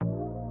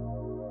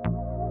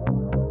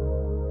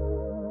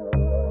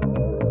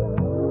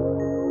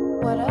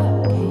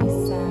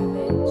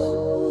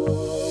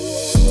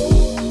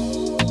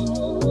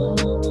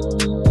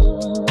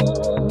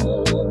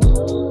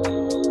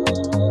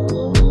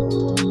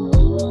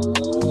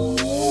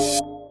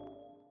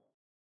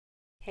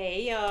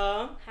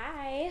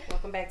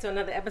to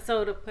another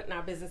episode of Putting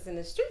Our Business in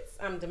the Streets.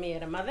 I'm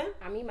Demia, the mother.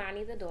 I'm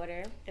Imani, the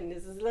daughter. And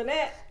this is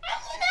Lynette.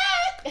 I'm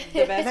Lynette.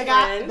 The best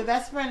friend. The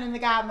best friend and the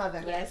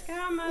godmother. Yes,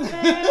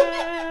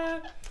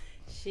 godmother.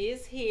 She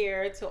is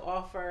here to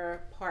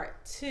offer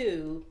part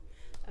 2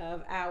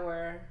 of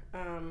our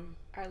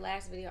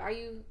last video.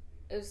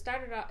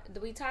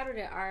 We titled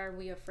it, Are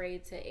We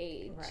Afraid to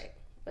Age? Right.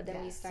 But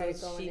then we started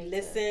so going she into...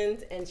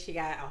 listened and she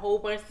got a whole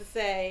bunch to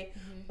say.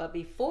 Mm-hmm. But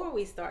before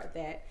we start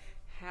that,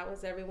 how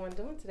is everyone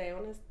doing today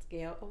on a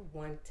scale of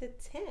 1 to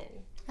 10?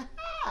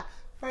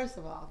 First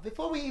of all,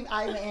 before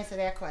I even answer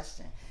that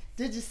question,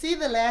 did you see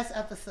the last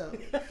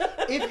episode?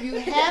 If you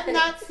have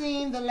not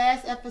seen the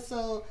last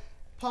episode,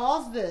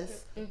 pause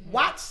this,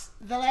 watch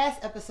the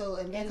last episode,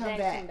 and then come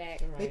back.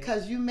 Right.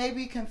 Because you may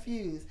be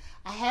confused.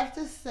 I have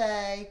to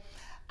say,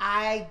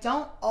 I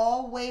don't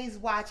always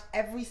watch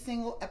every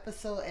single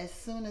episode as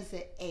soon as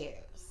it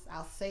airs.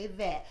 I'll say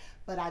that.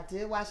 But I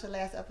did watch the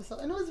last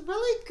episode, and it was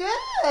really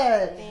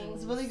good. Thanks. It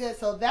was really good.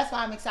 So that's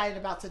why I'm excited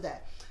about today.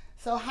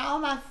 So how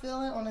am I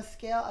feeling on a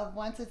scale of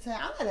 1 to 10?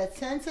 I'm at a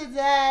 10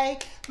 today.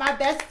 My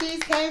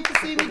besties came to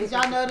see me. Did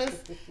y'all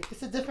notice?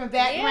 It's a different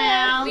background.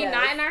 Yeah, we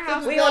not in our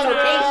house. We on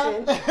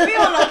location. We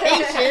on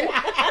location.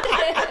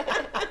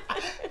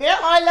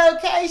 They're on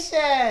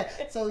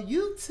location. So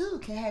you too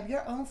can have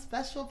your own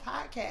special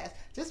podcast.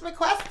 Just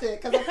request it,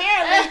 because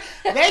apparently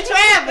they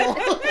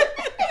travel.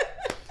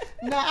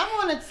 No,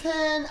 I'm on a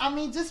 10. I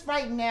mean, just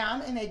right now,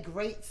 I'm in a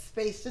great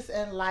space, just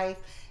in life.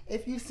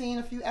 If you've seen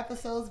a few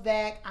episodes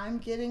back, I'm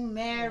getting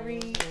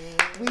married.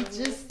 Mm-hmm. We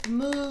just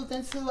moved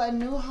into a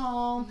new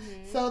home.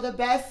 Mm-hmm. So the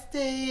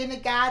bestie and the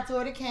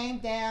goddaughter came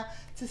down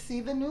to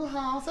see the new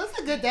home. So it's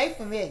a good day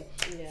for me.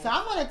 Yeah. So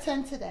I'm on a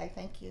 10 today.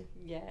 Thank you.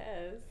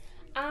 Yes.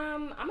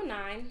 I'm a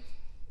 9.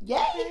 Yay.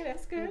 Okay,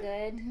 that's good. I'm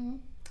good.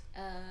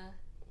 Mm-hmm.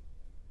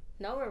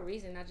 No real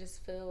reason. I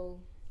just feel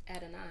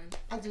at a 9.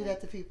 I do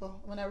that to people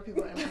whenever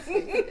people are in my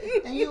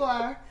space. And you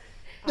are?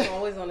 I'm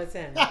always on a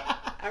 10.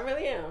 I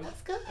really am.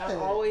 That's good. I'm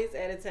always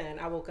at a 10.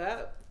 I woke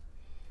up.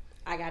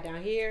 I got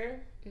down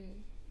here.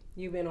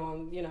 You've been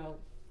on,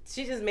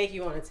 she just make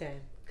you on a 10.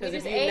 We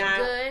just ate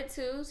good,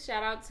 too.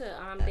 Shout out to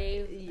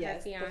Dave,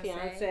 yes, her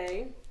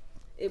fiance.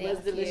 It was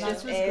Thank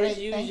delicious you. as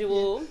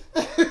usual.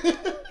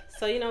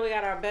 So, we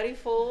got our belly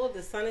full.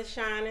 The sun is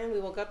shining. We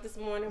woke up this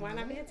morning. Why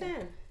not be a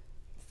 10?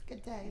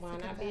 Good day. Why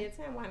not be a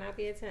 10? Why not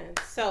be a 10?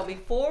 So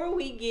before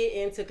we get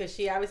into, because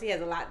she obviously has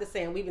a lot to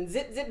say, and we've been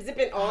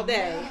zipping all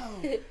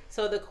day.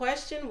 So the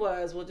question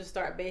was, we'll just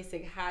start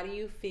basic. How do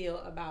you feel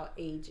about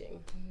aging?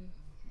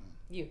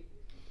 You.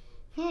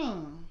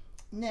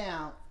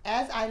 Now,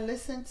 as I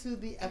listened to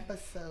the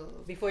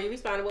episode, before you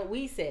respond to what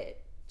we said,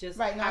 just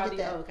right now, how do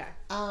you? Oh,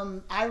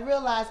 okay. I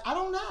realized I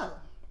don't know.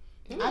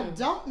 I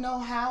don't know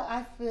how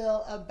I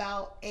feel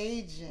about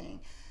aging.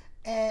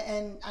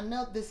 And I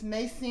know this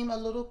may seem a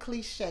little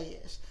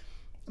cliche-ish,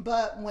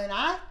 but when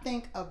I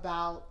think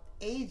about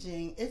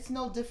aging, it's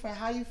no different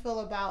how you feel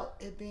about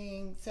it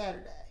being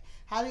Saturday.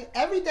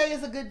 Every day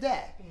is a good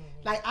day.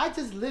 Like, I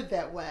just live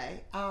that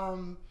way.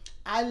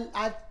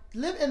 I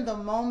live in the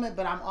moment,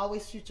 but I'm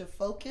always future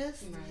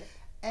focused. Right.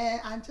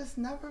 And I'm just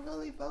never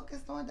really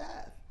focused on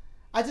death.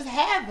 I just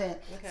haven't.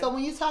 Okay. So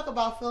when you talk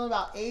about feeling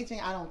about aging,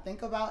 I don't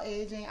think about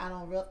aging. I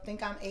don't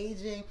think I'm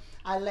aging.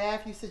 I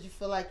laugh. You said you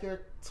feel like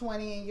you're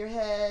 20 in your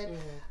head.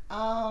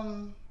 I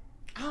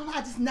don't know. I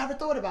just never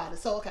thought about it.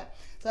 So, okay.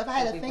 So if I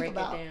had to think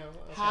about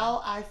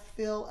how I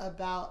feel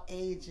about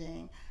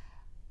aging,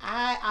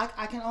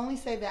 I can only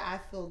say that I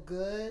feel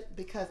good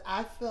because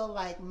I feel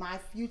like my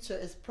future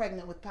is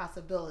pregnant with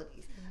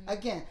possibilities.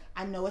 Again,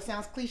 I know it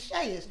sounds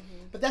cliche-ish,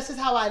 but that's just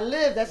how I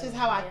live. That's just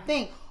how I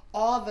think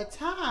all the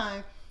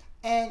time.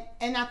 And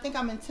I think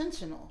I'm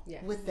intentional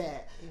with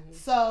that.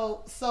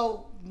 So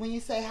when you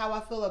say how I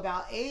feel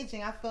about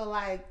aging, I feel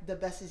like the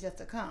best is yet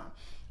to come.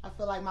 I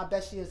feel like my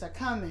best years are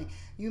coming.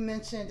 You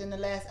mentioned in the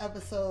last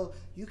episode,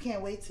 you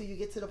can't wait till you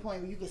get to the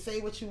point where you can say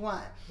what you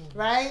want,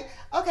 right?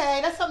 Okay,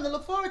 that's something to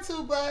look forward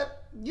to,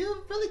 but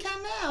you really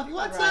can now if you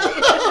want to.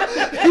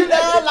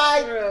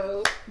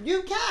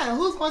 You can.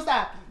 Who's going to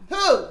stop?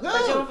 Who?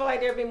 But you don't feel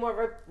like there'd be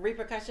more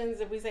repercussions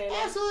if we say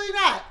that? Absolutely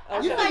not.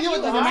 Okay. You think you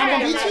the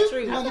man gonna beat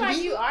you? I feel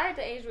like you are at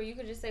the age where you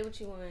could just say what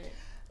you want.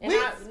 And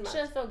I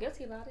shouldn't feel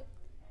guilty about it.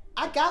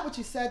 I got what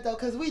you said though,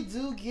 because we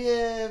do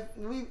give,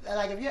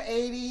 like if you're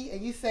 80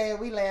 and you say it,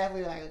 we laugh,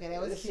 we're like, okay, that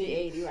was cute.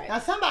 80, right. Now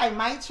somebody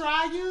might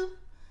try you,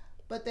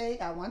 but they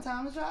got one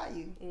time to try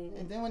you.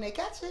 And then when they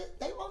catch it,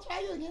 they won't try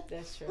you again.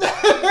 That's true.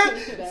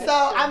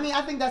 I mean,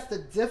 I think that's the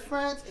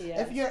difference.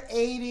 Yes. If you're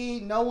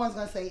 80, no one's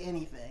going to say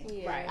anything.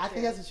 Yeah, right. I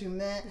think that's what you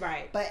meant.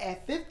 Right. But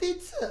at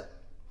 52,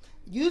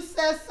 you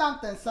said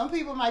something. Some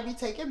people might be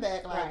taken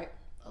back like,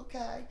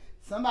 okay,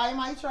 somebody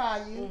might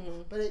try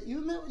you. But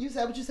you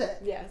said what you said.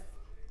 Yes.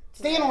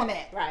 Stand on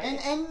that. Right.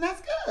 And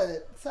that's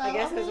good. So I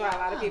guess that's why a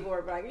lot of people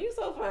were like, "You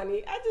so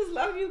funny. I just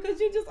love you because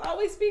you just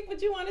always speak what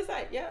you want to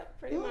say." Yeah,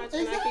 pretty much.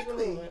 Exactly. And I keep it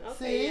moving. Okay,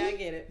 see? yeah, I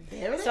get it.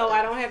 There it so is.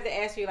 I don't have to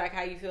ask you like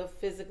how you feel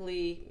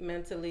physically,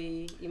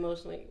 mentally,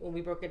 emotionally when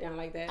we broke it down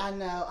like that. I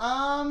know.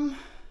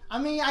 I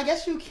mean, I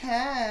guess you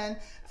can.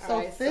 So All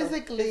right,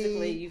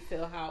 physically, you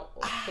feel how?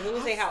 Because when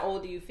we say how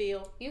old do you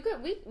feel? You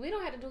could. We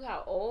don't have to do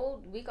how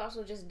old. We could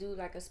also just do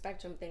like a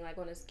spectrum thing, like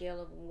on a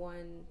scale of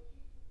 1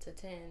 to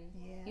 10.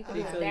 Yeah. You could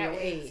You do feel that your way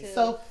age. too.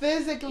 So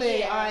physically,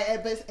 Yeah. all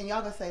right, and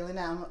y'all gonna say,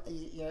 Lena,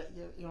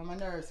 you're on my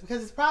nerves,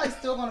 because it's probably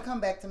still gonna come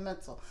back to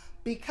mental.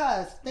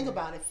 Because think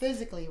about it,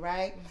 physically,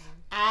 right?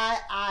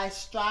 I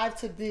strive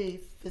to be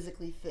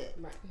physically fit.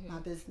 Right. My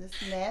business,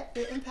 Mad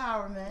Fit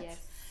Empowerment. Yes.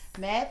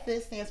 Mad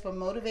Fit stands for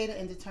motivated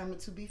and determined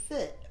to be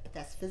fit.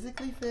 That's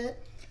physically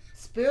fit,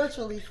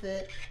 spiritually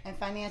fit, and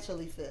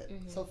financially fit.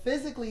 So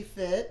physically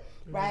fit,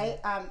 right?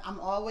 I'm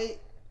always.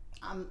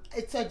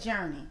 It's a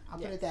journey. I'll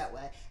put Yes. it that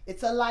way.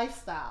 It's a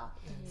lifestyle.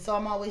 So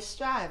I'm always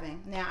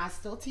striving. Now I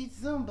still teach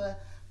Zumba,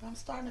 but I'm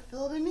starting to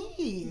feel the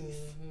knees.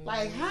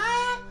 Like,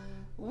 huh?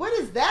 What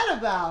is that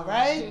about,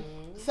 right?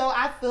 So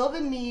I feel the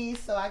knees.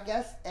 So I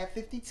guess at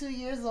 52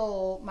 years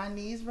old, my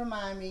knees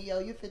remind me, yo,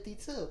 you're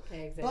 52.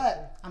 Exactly.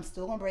 But I'm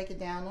still gonna break it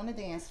down on the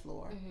dance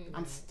floor.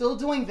 I'm still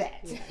doing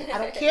that. I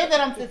don't care that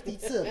I'm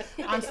 52.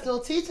 I'm still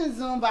teaching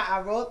Zumba.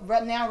 I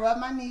now rub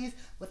my knees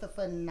with a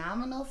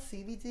phenomenal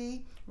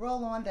CBD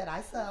roll-on that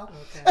I sell.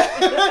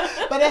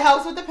 Okay. But it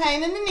helps with the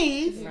pain in the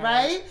knees,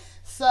 right?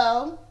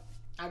 So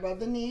I rub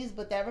the knees,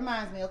 but that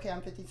reminds me, okay,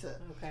 I'm 52.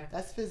 Okay.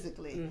 That's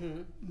physically.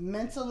 Mm-hmm.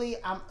 Mentally,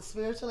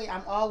 spiritually,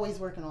 I'm always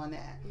working on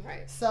that.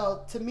 Right.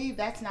 So to me,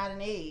 that's not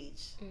an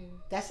age.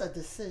 That's a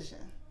decision.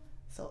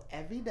 So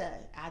every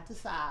day, I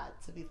decide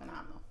to be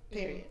phenomenal.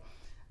 Period.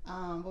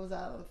 What was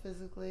that?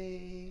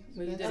 Physically,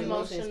 Well, you did mentally,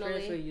 emotionally, Emotionally.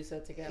 spiritually, you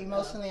said together.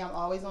 emotionally, I'm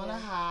always on a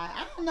high.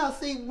 I don't know.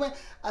 See, when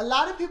a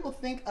lot of people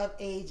think of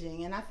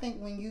aging, and I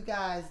think when you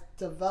guys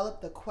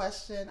developed the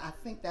question, I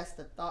think that's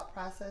the thought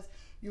process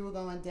you were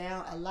going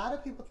down. A lot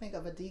of people think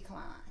of a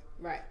decline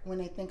Right. when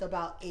they think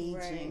about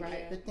aging.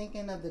 Right. They're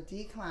thinking of the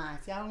decline.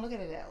 See, I don't look at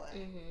it that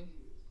way.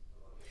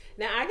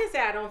 Now I can say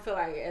I don't feel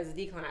like it as a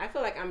decline. I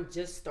feel like I'm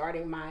just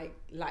starting my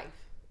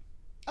life.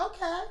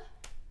 Okay.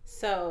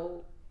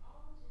 So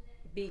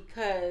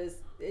because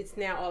it's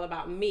now all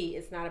about me,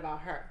 it's not about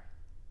her.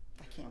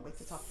 I can't wait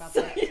to talk about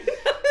that.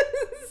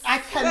 I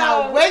So,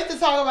 cannot wait to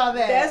talk about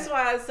that. That's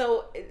why.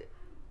 So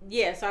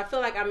yeah. So I feel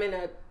like I'm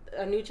in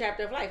a new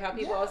chapter of life. How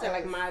people always say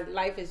like Yes. my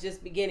life is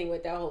just beginning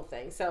with that whole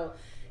thing. So.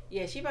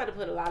 Yeah, she about to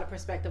put a lot of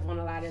perspective on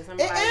a lot of this. I'm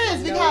It like,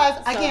 is no. because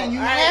So, again, you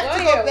all right, have to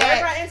ahead. go Work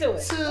back right into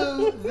it.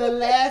 to the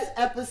last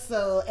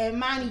episode, and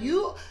mind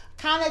you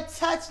kind of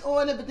touched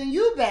on it, but then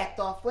you backed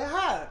off with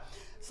her.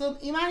 So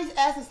Imani's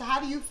asking, so how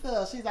do you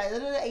feel? She's like,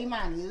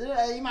 Imani,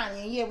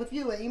 and yeah, with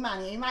you, and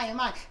Imani.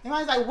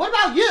 Imani's like, what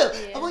about you?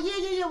 Yeah. Oh, well,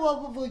 yeah.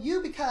 Well,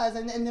 you because,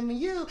 and then when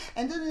you,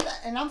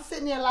 and I'm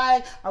sitting there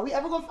like, are we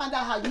ever gonna find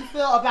out how you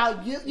feel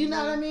about you? You know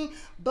what I mean?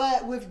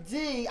 But with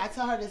D, I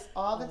tell her this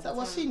all the time.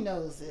 Well, she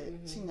knows it.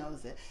 She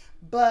knows it.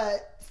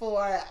 But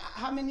for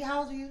how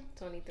old are you?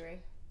 23.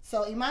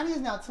 So Imani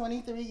is now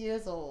 23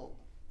 years old.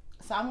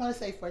 So I'm going to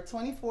say for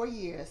 24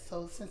 years,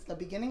 so since the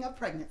beginning of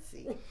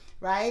pregnancy,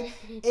 right,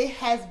 it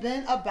has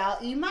been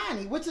about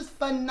Imani, which is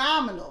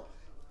phenomenal.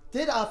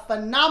 Did a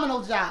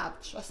phenomenal job.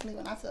 Trust me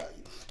when I tell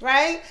you,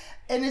 right?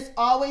 And it's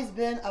always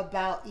been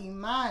about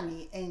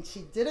Imani, and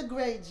she did a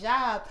great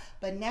job,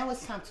 but now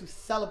it's time to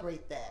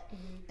celebrate that.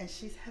 And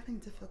she's having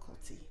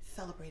difficulty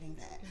celebrating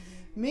that.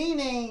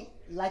 Meaning,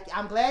 like,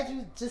 I'm glad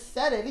you just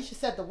said it. At least you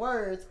said the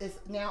words. It's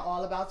now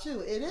all about you.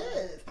 It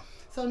is.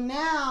 So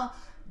now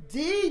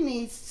D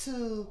needs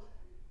to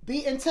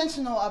be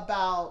intentional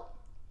about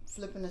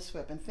flipping the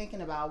script and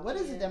thinking about what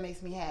is it that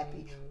makes me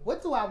happy?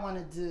 What do I want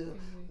to do?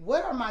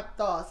 What are my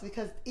thoughts?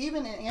 Because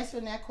even in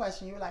answering that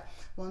question, you were like,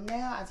 well,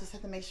 now I just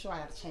have to make sure I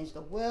have to change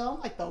the will. I'm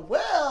like, the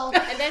will?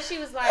 And then she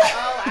was like,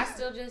 oh, I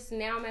still just,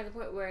 now I'm at the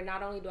point where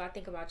not only do I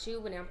think about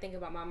you, but now I'm thinking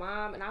about my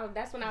mom. And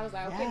that's when I was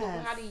like, okay, but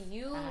Yes. how do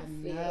you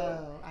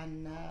feel? I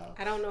know.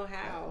 I don't know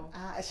how.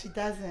 She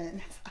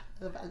doesn't.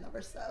 I love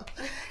her so.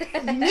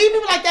 You need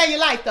people like that in your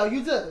life, though.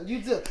 You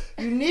do.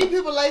 You need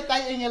people like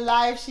that in your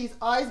life. She's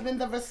always been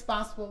the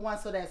responsible one,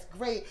 so that's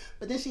great.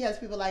 But then she has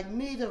people like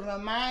me to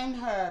remind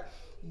her,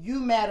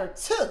 you matter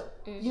too.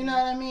 You know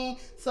what I mean?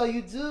 So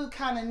you do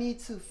kind of need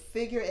to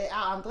figure it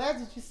out. I'm glad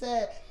that you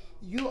said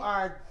you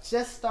are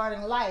just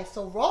starting life.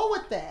 So roll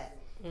with that.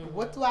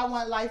 What do I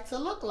want life to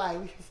look like?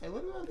 We can say,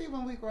 what do we want to be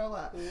when we grow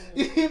up?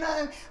 You know what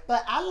I mean?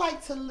 But I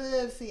like to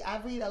live, see, I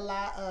read a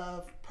lot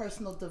of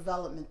personal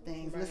development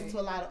things, listen to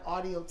a lot of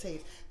audio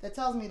tapes that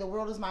tells me the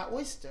world is my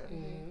oyster.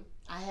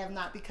 I have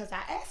not because I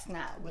ask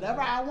not.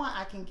 Whatever I want,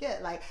 I can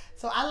get. Like,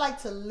 so I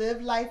like to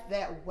live life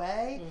that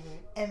way,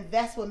 and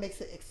that's what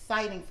makes it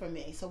exciting for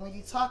me. So when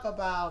you talk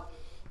about,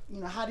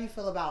 how do you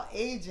feel about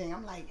aging?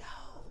 I'm like,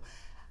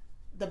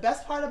 the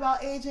best part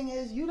about aging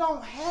is you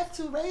don't have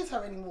to raise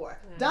her anymore.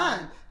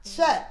 Done.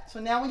 Check. So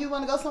now when you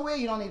want to go somewhere,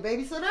 you don't need a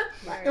babysitter,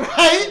 right?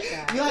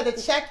 Exactly. You have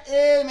to check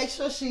in, make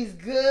sure she's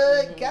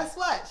good. Guess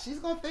what? She's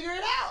going to figure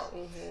it out.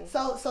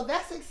 So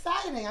that's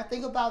exciting. I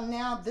think about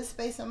now this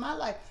space in my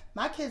life.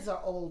 My kids are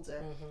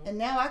older, and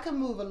now I can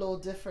move a little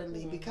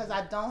differently because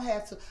I don't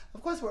have to.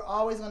 Of course, we're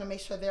always going to make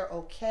sure they're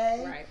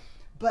okay. Right.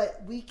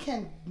 but we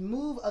can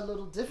move a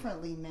little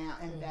differently now,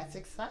 and that's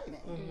exciting.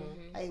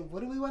 Hey,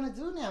 what do we want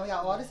to do now? We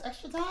got all this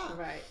extra time.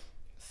 Right.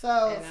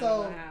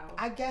 So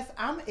I guess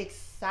I'm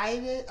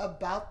excited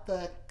about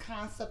the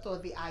concept or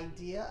the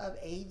idea of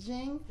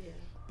aging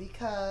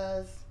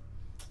because,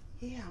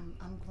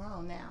 I'm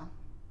grown now.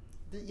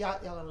 Y'all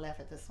gonna laugh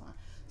at this one.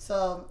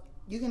 So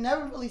you can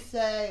never really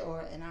say,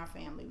 or in our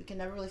family, we can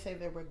never really say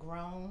that we're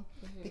grown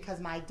because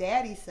my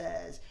daddy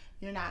says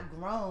you're not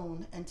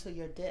grown until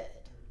you're dead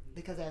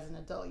because as an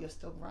adult you're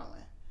still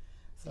growing.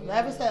 So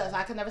never says,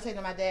 I could never say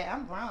to my dad,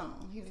 I'm grown.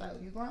 He's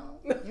like, you grown?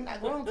 You're not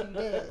grown till you're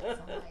dead. So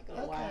I'm like,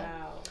 okay.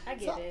 Wow. I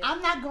get it.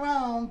 I'm not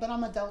grown, but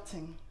I'm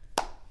adulting.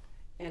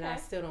 And I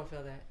still don't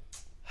feel that.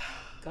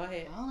 Go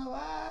ahead. I don't know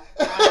why.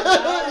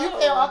 I know. You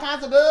pay all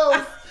kinds of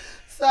bills.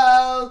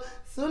 So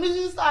as soon as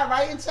you start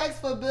writing checks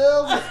for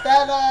bills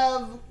instead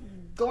of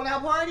going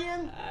out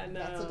partying, I know.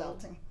 that's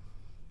adulting.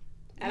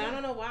 And I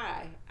don't know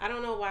why. I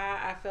don't know why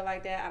I feel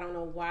like that. I don't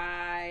know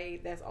why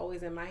that's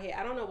always in my head.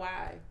 I don't know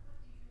why.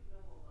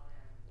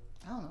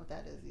 I don't know what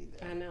that is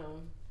either. I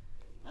know.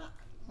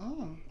 I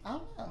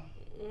don't know.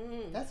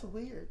 That's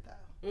weird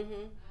though.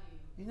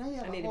 You know you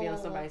have I need to be on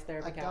somebody's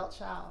therapy adult couch.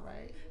 child,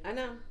 right? I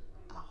know.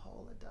 A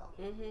whole adult.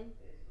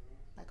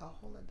 Like a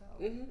whole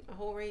adult. A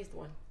whole raised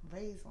one.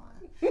 Raised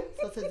one.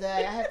 So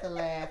today I have to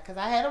laugh because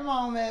I had a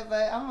moment,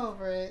 but I'm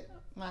over it.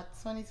 My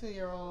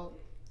 22-year-old,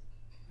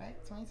 right?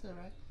 22,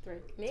 right? 3.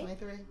 Me?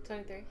 23.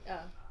 23. Oh.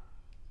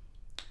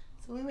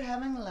 So we were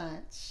having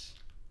lunch,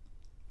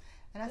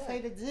 and I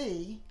say to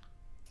D,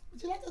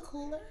 would you like a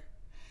cooler?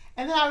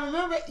 And then I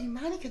remember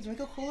Imani could drink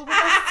a cooler with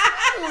us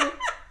too.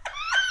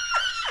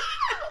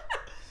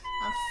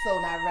 I'm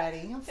so not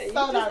ready. I'm so You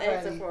not just ready.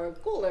 answer for a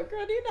cooler.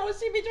 Girl, do you know what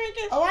she be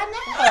drinking? Oh, I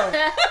know.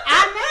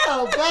 I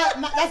know.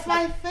 But that's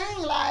my thing.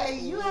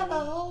 Like, you have a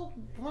whole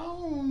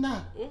grown.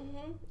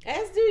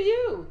 As do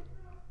you.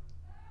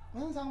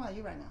 What am I talking about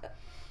you right now?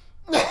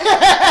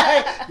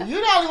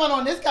 You're the only one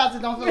on this couch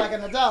that don't feel like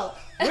an adult.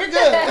 We're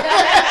good.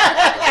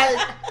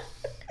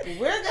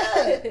 We're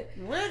good.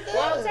 We're good.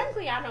 Well,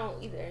 technically, I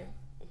don't either.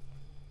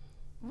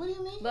 What do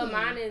you mean? But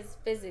mine is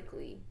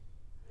physically.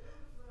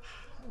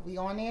 We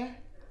on there?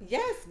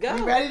 Yes, go.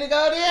 You ready to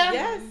go there?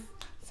 Yes.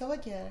 So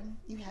again,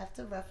 you have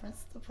to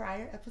reference the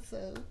prior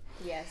episode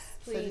Yes,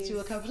 so please. that you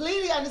will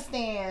completely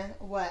understand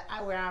where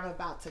I'm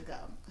about to go.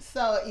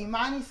 So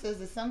Imani says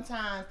that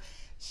sometimes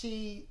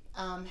she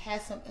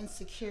has some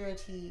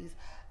insecurities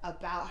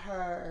about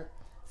her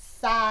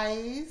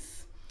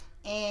size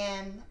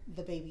and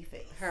the baby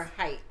face. Her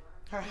height.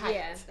 Her height.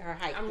 Yeah. Her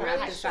height. I'm Her really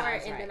height short,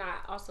 size, and right. then I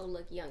also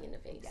look young in the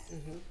face.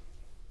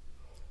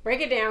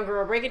 Break it down,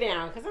 girl. Break it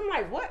down. Because I'm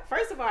like, what?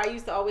 First of all, I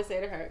used to always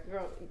say to her,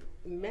 girl,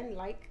 men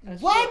like a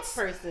What?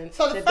 short person.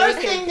 So the that first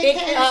they can thing that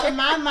pick came up to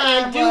my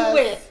mind and do was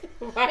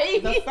with.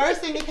 Right? the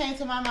first thing that came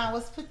to my mind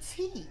was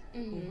petite.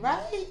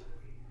 Right?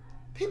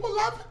 People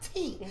love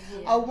petite.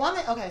 A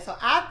woman, okay, so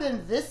I've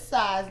been this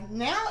size.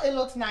 Now it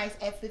looks nice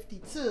at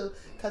 52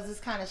 because it's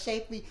kind of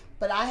shapely,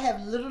 but I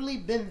have literally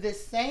been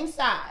this same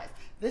size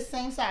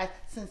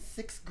since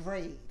 6th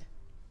grade.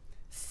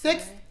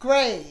 6th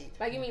grade.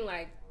 Like, you mean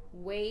like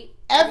weight?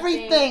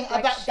 Everything like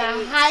about the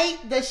shape? height,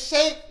 the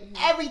shape,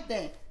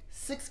 everything.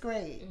 6th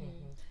grade.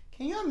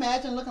 Can you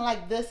imagine looking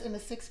like this in the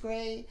 6th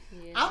grade?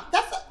 Yeah. I'm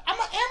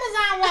an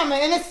Amazon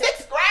woman in the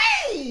 6th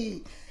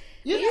grade.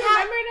 Do you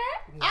remember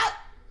that?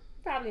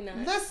 Probably not.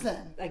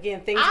 Listen.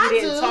 Again, things we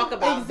didn't talk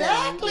about.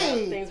 Exactly. Then.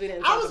 Yeah, things we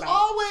didn't talk about.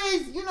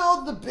 I was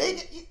always, the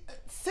big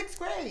 6th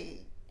grade.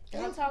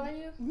 How tall are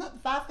you?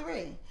 Not 5'3",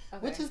 Okay.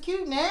 which is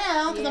cute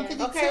now because I'm Yeah.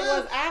 52. Okay,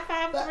 was I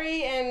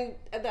 5'3" and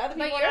the other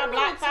But people you're on a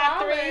block little 5'3"?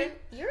 taller.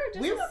 You're just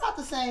We were about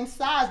the same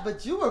size,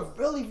 but you were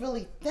really,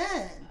 really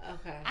thin.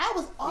 Okay. I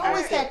was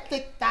always Right. had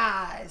thick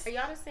thighs. Are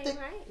y'all the same Thick-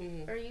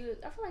 height? Or you?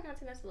 I feel like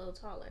Auntie Ness a little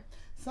taller.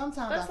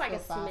 Sometimes That's I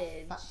like feel a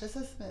smidge. just a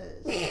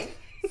smidge.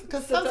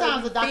 Because So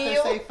sometimes you the doctor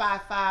feel- say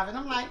 5'5", and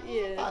I'm like,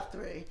 Yeah.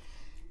 5'3".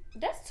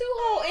 That's 2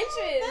 whole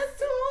inches. That's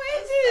 2 more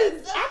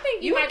inches. I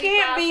think you, You might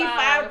can't be be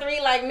 5'3"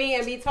 like me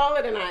and be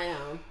taller than I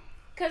am.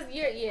 Cause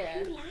you're, yeah.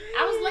 You lying.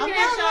 I was looking I'm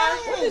at not y'all.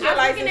 lying. What does your I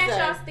was looking license at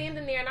y'all say?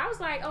 standing there, and I was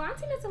like, "Oh,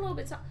 Auntie Nat's a little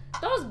bit tall."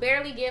 Those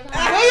barely give her.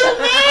 What do you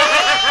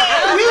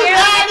mean? You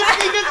know how the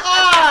sneakers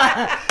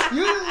are.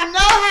 You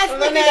know how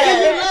sneakers make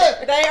you look.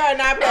 They are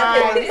not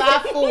perfect.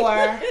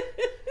 5'4".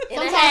 And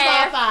a Sometimes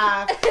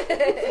half. 5'5".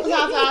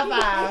 Sometimes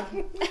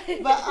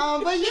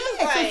 5'5". But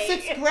yeah, Right.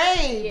 since 6th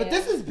grade. But Yeah.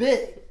 this is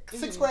big.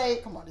 6th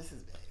grade. Come on, this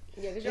is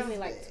big. Yeah, because you're only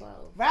like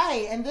 12.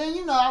 Right, and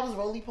then I was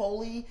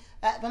roly-poly.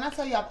 When I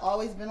tell you I've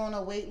always been on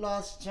a weight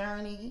loss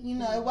journey,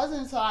 it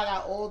wasn't until I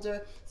got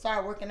older,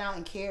 started working out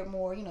and cared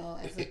more,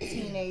 as a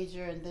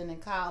teenager and then in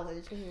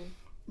college.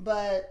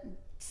 But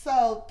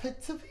so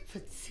to be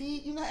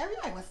petite,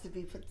 everybody wants to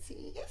be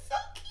petite. It's so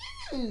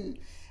cute.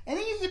 And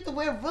then you get to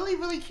wear really,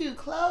 really cute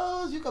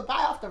clothes. You could buy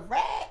off the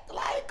rack.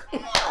 Like,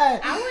 come on.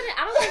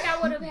 I don't think I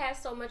would have had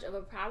so much of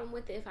a problem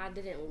with it if I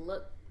didn't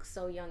look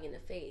so young in the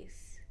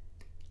face.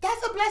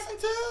 That's a blessing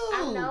too.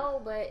 I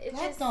know, but it's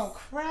Black just don't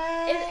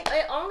crack.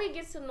 it only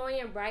gets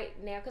annoying right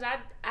now because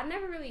I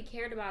never really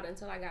cared about it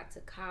until I got to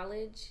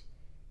college,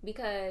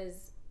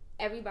 because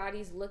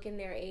everybody's looking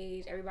their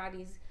age,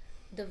 everybody's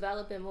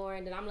developing more,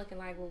 and then I'm looking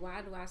like, well,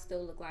 why do I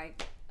still look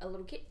like a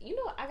little kid? You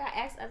know, I got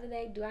asked the other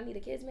day, do I need a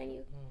kids menu?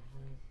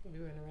 Mm-hmm. We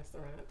were in a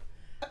restaurant.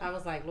 I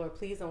was like, Lord,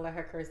 please don't let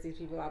her curse these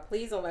people out.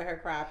 Please don't let her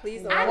cry.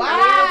 Please don't. I Wow.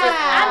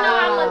 know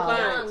I look Wow.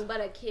 young,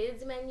 but a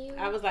kids menu?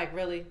 I was like,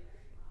 really?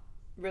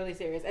 Really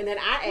serious. And then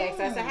I asked,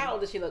 I said, how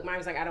old does she look? Mine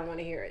was like, I don't want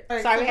to hear it.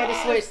 Right, Sorry, we had to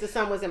surprise. switch. The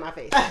sun was in my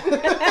face.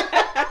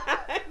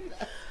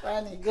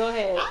 Funny. Go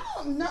ahead. I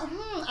don't know.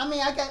 I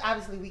mean, I guess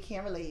obviously we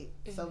can't relate,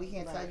 so we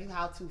can't tell you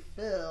how to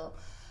feel.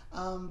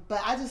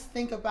 But I just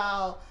think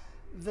about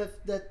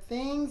the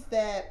things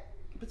that.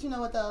 But you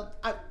know what though?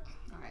 All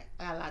right,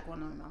 I got a lot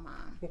going on in my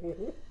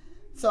mind.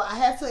 So I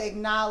have to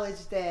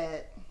acknowledge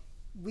that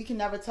we can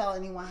never tell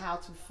anyone how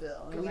to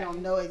feel, and we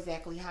don't know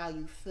exactly how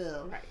you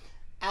feel. Right.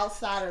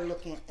 Outsider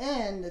looking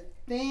in, the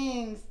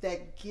things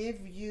that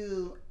give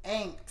you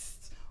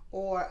angst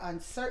or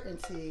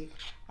uncertainty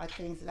are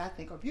things that I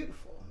think are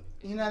beautiful.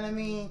 You know what I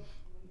mean?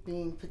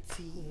 Being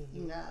petite,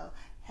 you know,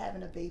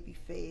 having a baby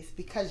face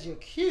because you're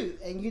cute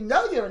and you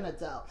know you're an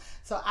adult.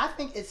 So I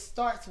think it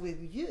starts with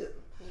you.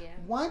 Yeah.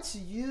 Once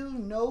you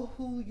know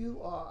who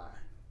you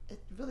are, it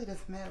really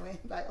doesn't matter what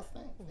anybody else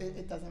thinks.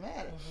 It doesn't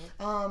matter.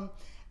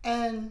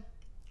 And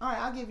all right,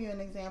 I'll give you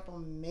an example.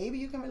 Maybe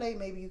you can relate,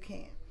 maybe you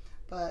can't.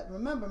 But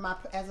remember,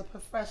 as a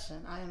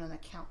profession, I am an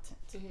accountant,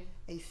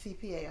 a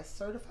CPA, a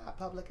certified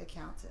public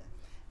accountant.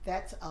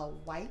 That's a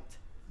white,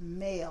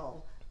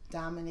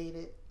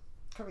 male-dominated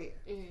career,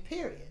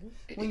 period.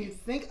 When you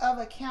think of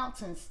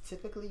accountants,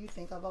 typically you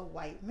think of a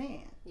white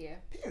man,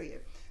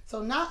 period.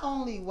 So not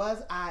only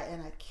was I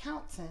an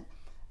accountant,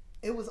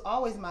 it was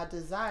always my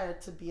desire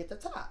to be at the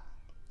top,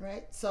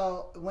 right?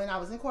 So when I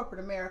was in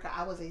corporate America,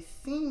 I was a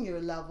senior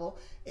level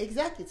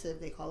executive.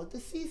 They call it the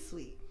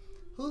C-suite.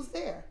 Who's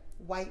there?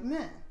 White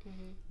men.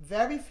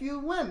 Very few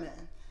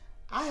women.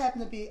 I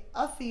happen to be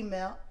a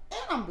female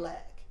and I'm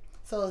black.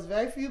 So it's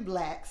very few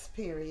blacks,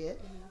 period.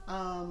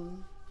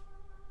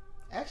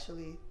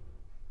 Actually,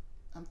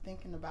 I'm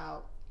thinking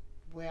about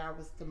where I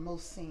was the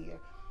most senior.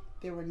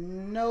 There were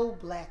no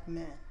black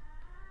men.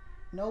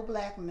 No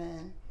black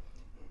men.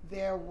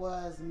 There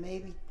was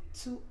maybe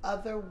 2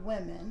 other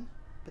women,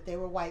 but they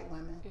were white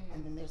women,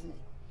 and then there's me.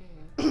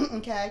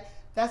 Okay?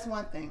 That's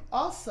one thing.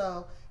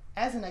 Also,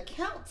 as an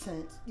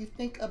accountant, you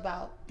think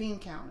about bean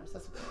counters.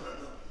 That's what people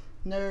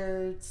think.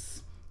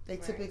 Nerds. They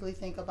typically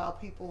think about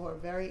people who are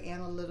very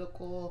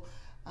analytical,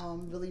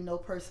 really no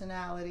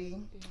personality.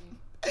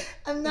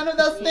 And none of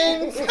those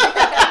things.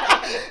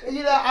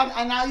 You know,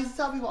 and I used to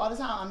tell people all the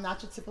time, I'm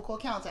not your typical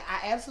accountant.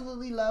 I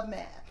absolutely love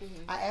math.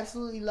 I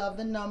absolutely love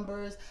the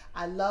numbers.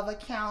 I love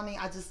accounting.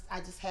 I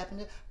just happen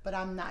to, but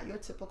I'm not your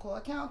typical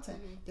accountant.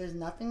 There's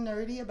nothing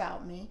nerdy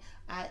about me.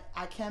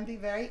 I can be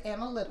very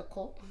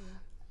analytical.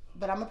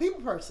 But I'm a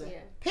people person,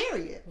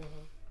 period.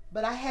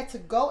 But I had to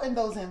go in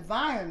those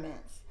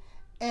environments.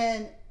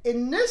 And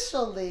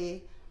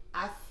initially,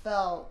 I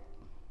felt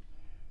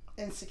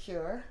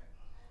insecure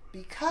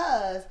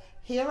because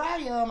here I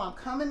am, I'm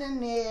coming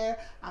in there,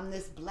 I'm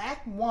this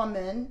black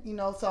woman, you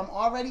know, so I'm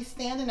already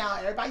standing out,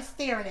 everybody's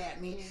staring at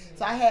me.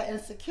 So I had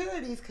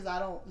insecurities because I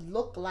don't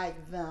look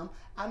like them,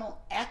 I don't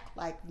act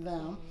like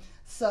them.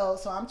 So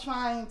I'm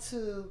trying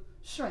to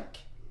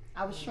shrink.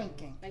 I was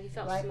shrinking. Like you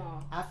felt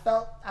small.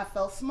 I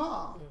felt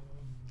small.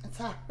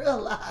 Until I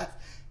realized,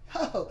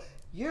 oh,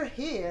 you're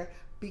here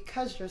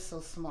because you're so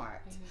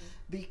smart.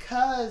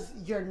 Because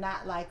you're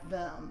not like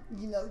them.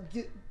 You know,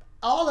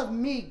 all of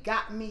me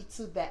got me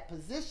to that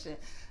position.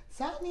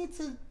 So I need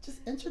to just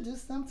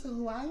introduce them to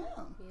who I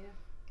am.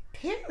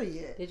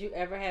 Period. Did you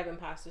ever have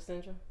imposter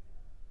syndrome?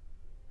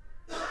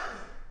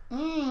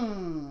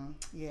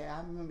 Yeah,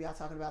 I remember y'all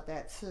talking about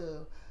that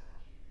too.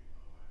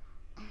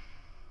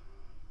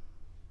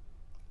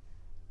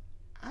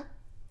 I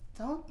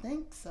don't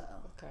think so.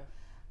 Okay.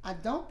 I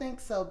don't think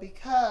so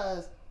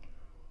because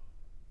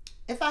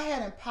if I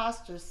had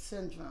imposter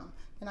syndrome,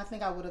 then I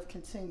think I would have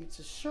continued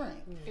to shrink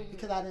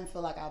because I didn't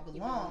feel like I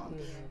belonged.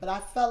 But I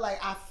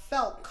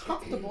felt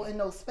comfortable in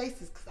those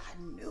spaces because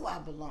I knew I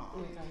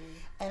belonged.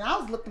 And I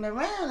was looking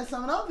around at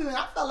some of those people and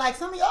I felt like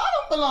some of y'all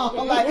don't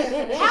belong. Like,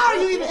 how are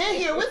you even in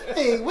here with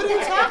me? What are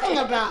you talking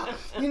about?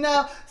 You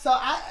know,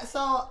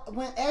 so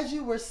when as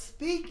you were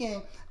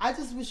speaking, I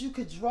just wish you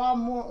could draw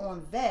more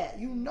on that.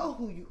 You know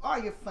who you are.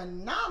 You're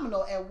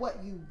phenomenal at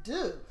what you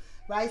do,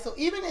 right? So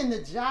even in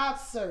the job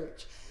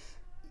search,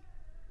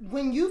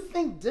 when you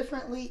think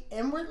differently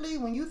inwardly,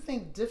 when you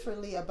think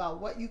differently about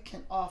what you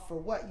can offer,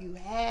 what you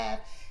have,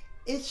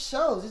 it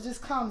shows. It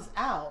just comes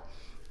out.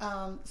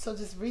 So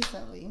just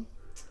recently,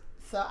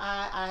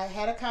 I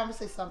had a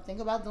conversation. I'm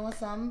thinking about doing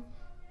some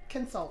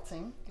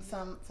consulting,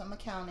 some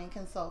accounting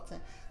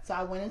consulting. So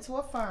I went into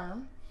a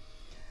firm,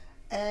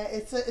 and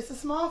it's a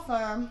small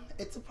firm.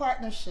 It's a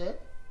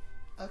partnership.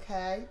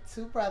 Okay,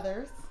 2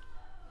 brothers,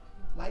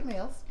 white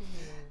males.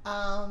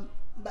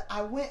 But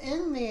I went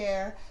in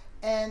there.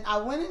 And I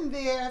went in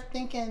there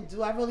thinking,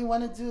 do I really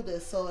want to do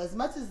this? So as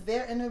much as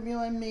they're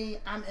interviewing me,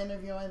 I'm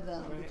interviewing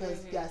them.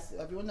 Because yes,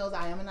 everyone knows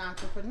I am an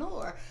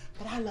entrepreneur,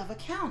 but I love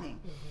accounting.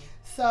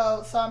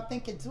 So I'm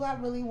thinking, do I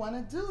really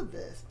want to do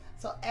this?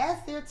 So as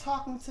they're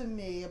talking to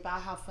me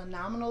about how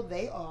phenomenal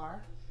they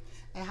are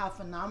and how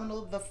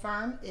phenomenal the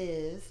firm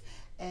is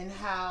and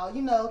how,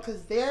 you know,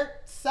 because they're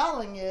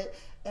selling it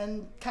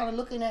and kind of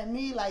looking at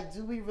me like,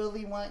 do we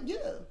really want you?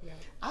 Yeah.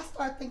 I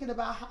start thinking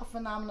about how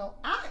phenomenal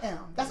I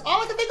am. That's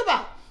all I can think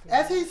about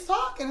as he's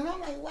talking. And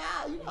I'm like,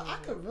 wow, you know, I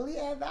could really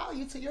add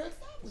value to your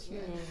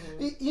establishment.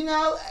 You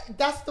know,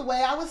 that's the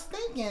way I was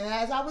thinking. And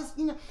as I was,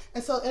 you know,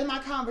 and so in my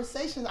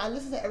conversations, I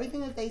listened to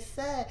everything that they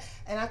said,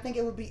 and I think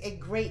it would be a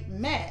great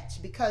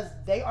match because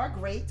they are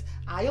great.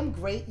 I am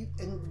great,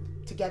 and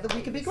together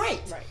we could be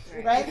great.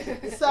 Right?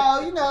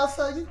 So, you know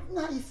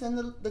how you send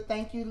the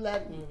thank you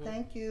letter.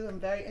 Thank you. I'm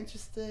very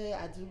interested.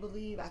 I do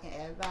believe I can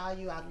add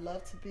value. I'd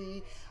love to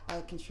be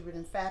a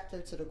contributing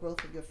factor to the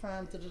growth of your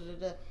firm.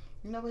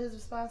 You know what his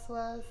response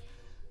was?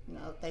 You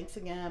know, thanks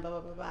again, blah,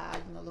 blah, blah, blah.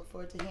 You know, look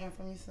forward to hearing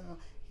from you soon.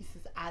 He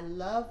says, I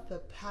love the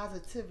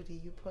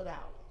positivity you put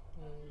out.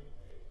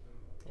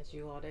 That's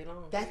you all day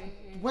long. That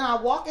when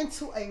I walk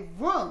into a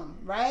room,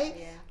 right?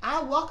 Yeah.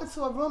 I walk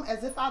into a room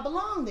as if I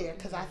belong there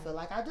because I feel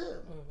like I do.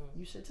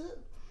 You should too.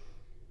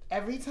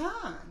 Every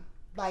time.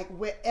 Like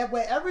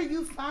wherever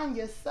you find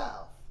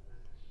yourself,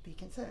 be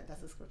content.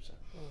 That's the scripture.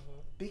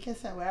 Be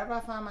content. Wherever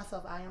I find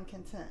myself, I am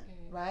content,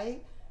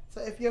 right?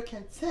 So if you're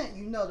content,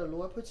 you know the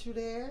Lord put you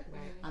there.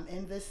 I'm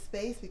in this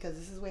space because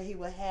this is where he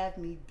would have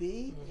me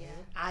be.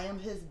 I am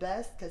his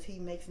best because he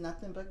makes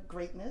nothing but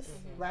greatness,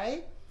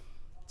 right?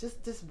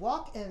 Just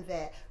walk in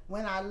that.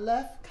 When I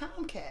left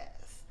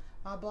Comcast,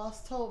 my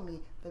boss told me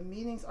the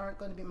meetings aren't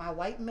going to be, my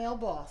white male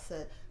boss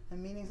said, the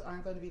meetings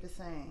aren't going to be the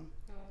same.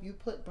 You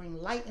bring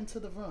light into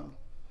the room.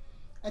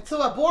 Into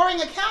a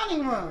boring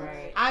accounting room.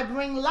 I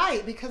bring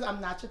light because I'm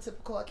not your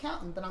typical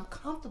accountant, but I'm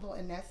comfortable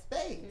in that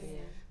space,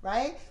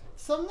 right?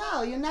 So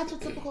no, you're not your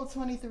typical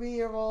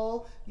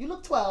 23-year-old. You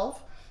look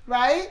 12,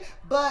 right?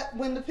 But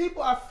when the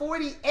people are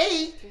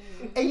 48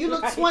 and you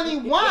look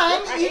 21, you know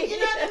what I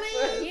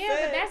mean? Yeah,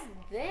 but that's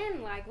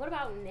then. Like, what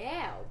about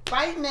now?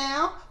 Right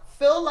now,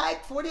 feel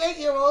like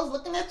 48-year-olds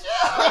looking at you.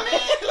 I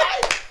mean,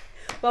 like.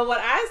 But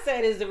what I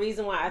said is the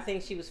reason why I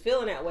think she was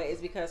feeling that way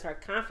is because her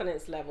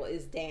confidence level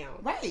is down.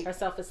 Right. Her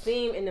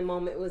self-esteem in the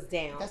moment was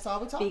down. That's all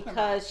we're talking about.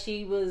 Because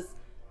she was,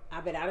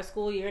 I've been out of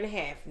school a year and a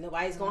half.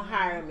 Nobody's going to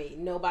hire me.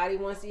 Nobody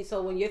wants to.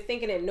 So when you're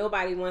thinking that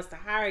nobody wants to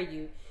hire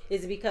you,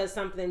 it's because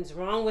something's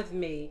wrong with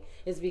me.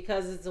 It's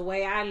because it's the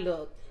way I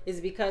look. It's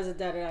because of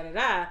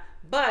da-da-da-da-da.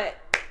 But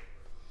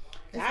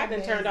God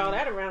done turned all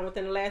that around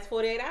within the last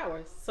 48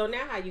 hours. So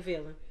now how you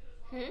feeling?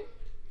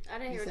 I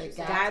didn't hear what you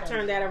said. God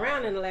turned that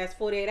around in the last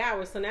 48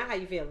 hours. So now how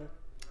you feeling?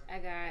 I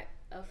got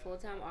a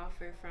full-time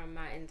offer from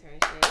my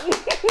internship.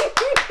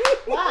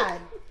 Why?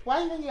 Why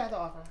do you think you got the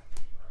offer?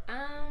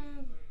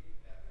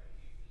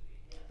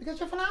 Because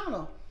you're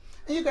phenomenal.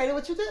 And you're great at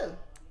what you do.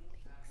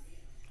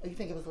 Or you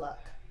think it was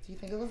luck? Do you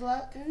think it was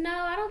luck? No,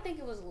 I don't think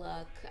it was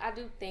luck. I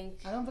do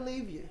think... I don't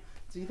believe you.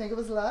 Do you think it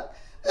was luck?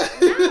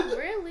 Not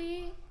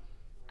really.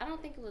 I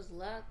don't think it was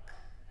luck.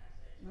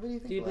 What do you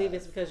think? Do you believe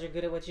it's because you're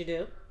good at what you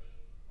do?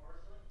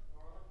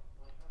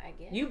 I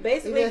guess. You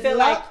basically feel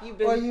like you've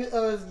been... Or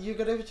you're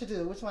good at what you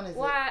do. Which one is it?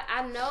 Well,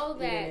 I know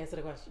that... You didn't answer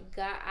the question.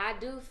 God, I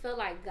do feel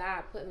like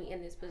God put me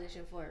in this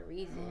position for a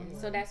reason.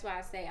 So that's why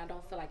I say I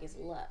don't feel like it's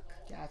luck.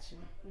 Gotcha.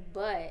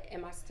 But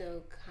am I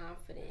still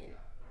confident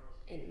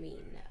in me?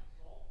 No.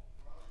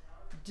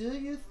 Do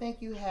you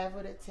think you have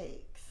what it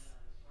takes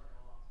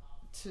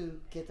to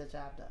get the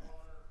job done?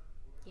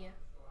 Yeah.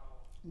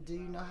 Do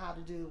you know how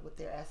to do what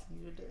they're asking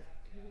you to do?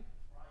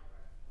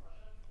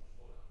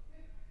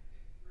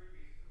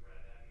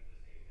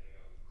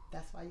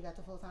 That's why you got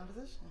the full-time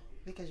position.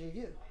 Because you're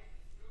you.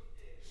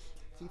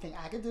 Do you think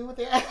I can do what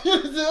they're asking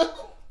you to do?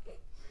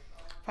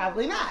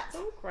 Probably not.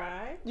 Don't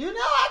cry. You know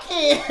I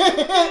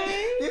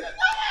can. You know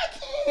I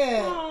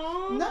can.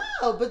 Aww.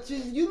 No, but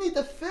you need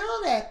to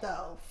feel that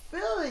though.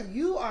 Feel it.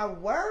 You are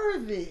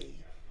worthy.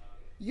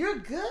 You're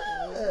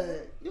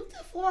good. You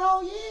did 4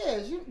 whole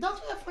years.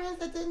 Don't you have friends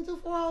that didn't do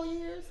 4 whole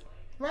years?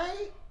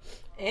 Right?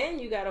 And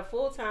you got a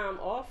full-time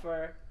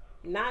offer,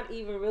 not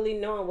even really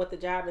knowing what the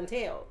job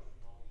entailed.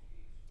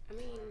 I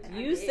mean,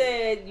 you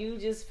said you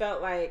just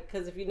felt like,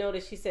 because if you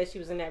noticed, she said she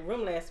was in that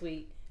room last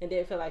week and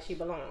didn't feel like she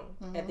belonged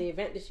at the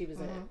event that she was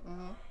in.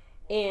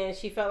 And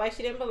she felt like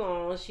she didn't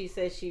belong. She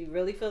said she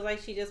really feels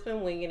like she just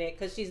been winging it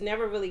because she's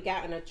never really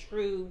gotten a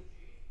true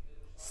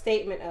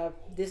statement of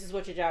this is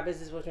what your job is,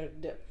 this is what you're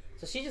going to do.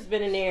 So she's just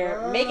been in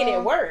there making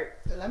it work.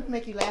 Let me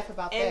make you laugh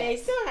about that. And they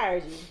still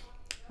hired you.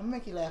 Let me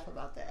make you laugh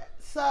about that.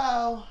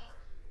 So,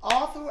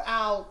 all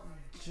throughout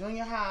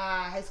junior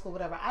high, high school,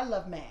 whatever, I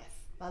love math.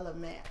 So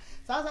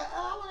I was like,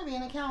 I want to be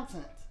an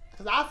accountant.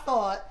 Because I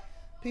thought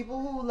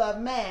people who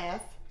love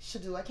math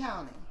should do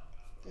accounting.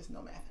 There's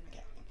no math in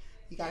accounting.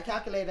 You got a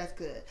calculator, that's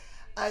good.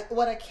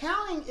 What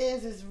accounting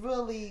is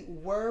really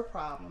word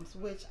problems,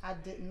 which I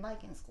didn't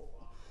like in school.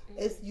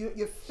 It's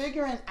you're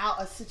figuring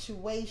out a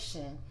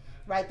situation,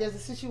 right? There's a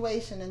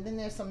situation, and then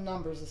there's some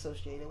numbers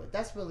associated with.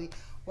 That's really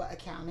what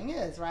accounting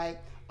is, right?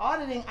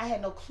 Auditing, I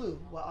had no clue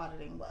what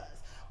auditing was.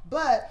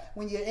 But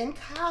when you're in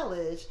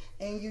college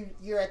and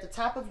you're at the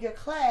top of your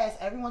class,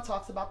 everyone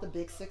talks about the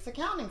big 6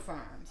 accounting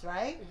firms,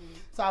 right?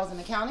 So I was an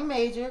accounting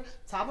major,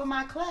 top of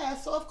my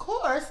class. So of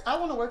course I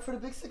want to work for the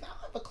big 6. I don't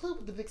have a clue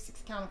what the big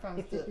 6 accounting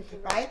firms do,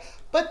 right?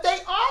 But they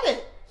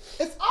audit.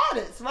 It's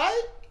audits,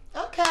 right?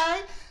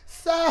 Okay.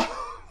 So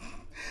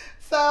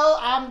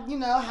I'm,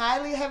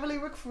 heavily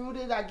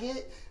recruited. I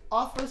get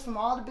offers from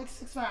all the big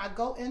 6 firms. I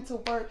go into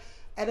work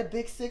at a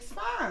big 6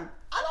 firm.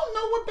 I don't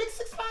know what big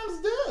 6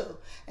 firms do.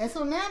 And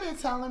so now they're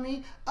telling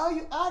me, oh,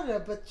 you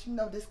auditor, but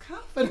this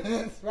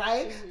confidence,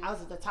 right? I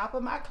was at the top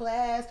of my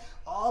class.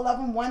 All of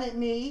them wanted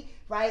me,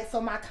 right?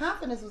 So my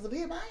confidence was up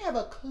here, but I didn't have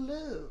a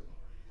clue.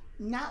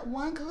 Not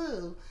one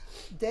clue.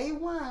 Day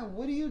one,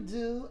 what do you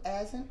do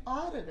as an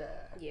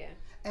auditor? Yeah.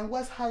 And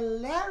what's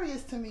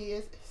hilarious to me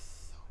is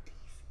it's so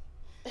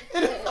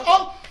easy.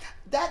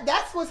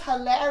 That's what's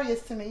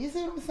hilarious to me. You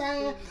see what I'm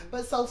saying?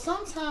 But so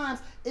sometimes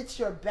it's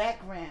your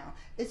background,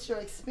 it's your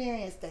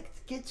experience that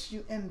gets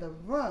you in the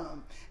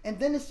room, and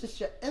then it's just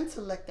your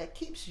intellect that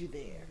keeps you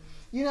there.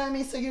 You know what I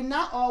mean? So you're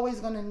not always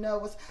going to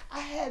know I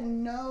had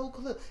no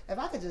clue. If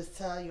I could just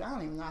tell you, I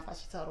don't even know if I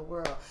should tell the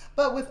world.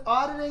 But with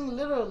auditing,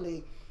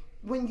 literally,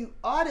 when you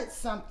audit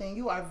something,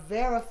 you are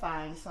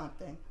verifying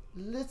something,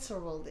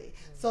 literally.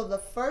 So the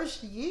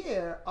first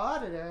year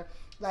auditor,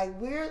 like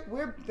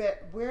we're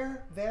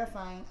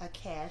verifying a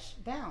cash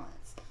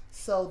balance.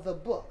 So the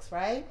books,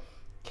 right?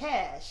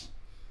 Cash.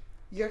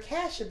 Your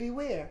cash should be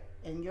where?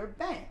 In your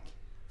bank.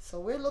 So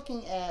we're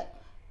looking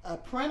at a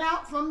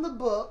printout from the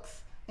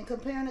books and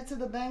comparing it to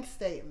the bank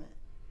statement.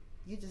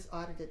 You just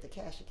audited the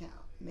cash account.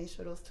 Make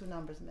sure those 2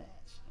 numbers match.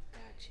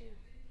 Got you.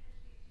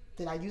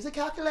 Did I use a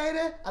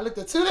calculator? I looked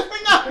at 2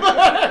 different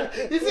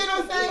numbers. You see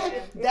what I'm saying?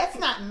 Yeah. That's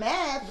not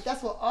math, but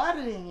that's what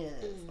auditing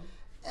is.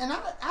 And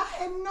I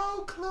had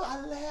no clue. I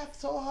laughed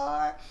so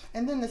hard.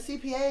 And then the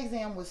CPA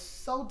exam was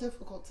so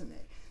difficult to me.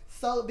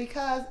 So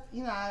because,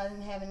 I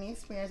didn't have any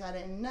experience, I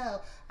didn't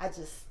know, I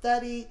just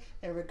studied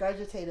and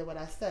regurgitated what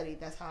I studied.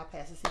 That's how I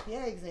passed the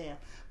CPA exam.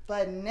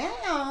 But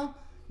now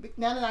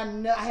that I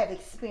know, I have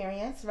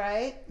experience,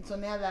 right? So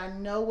now that I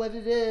know what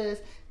it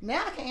is,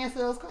 now I can answer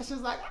those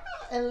questions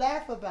and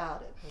laugh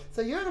about it.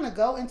 So you're going to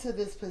go into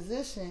this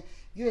position.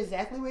 You're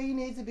exactly where you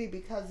need to be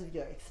because of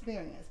your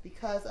experience,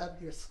 because of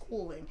your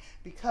schooling,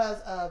 because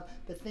of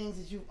the things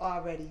that you've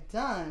already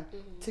done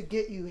to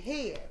get you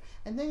here.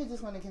 And then you're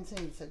just going to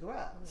continue to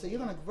grow. So you're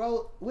going to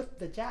grow with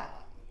the job.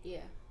 Yeah.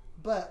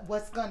 But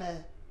what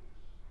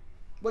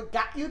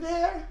got you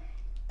there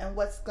and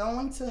what's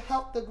going to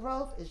help the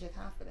growth is your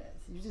confidence.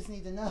 You just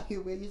need to know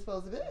you're where you're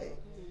supposed to be.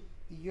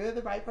 You're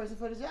the right person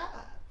for the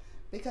job.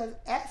 Because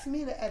ask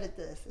me to edit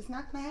this. It's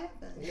not going to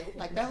happen.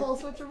 Like that whole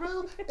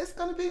switcheroo, it's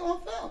going to be on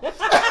film.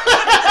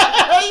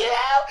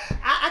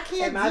 I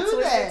can't and my do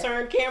twisted that.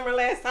 turn camera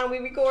last time we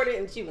recorded,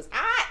 and she was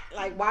hot.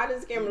 Like, why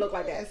does the camera look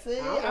like that? See,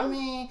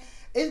 I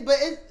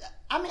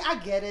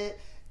get it.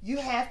 You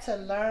have to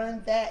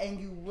learn that, and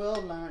you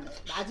will learn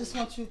it. I just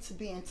want you to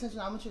be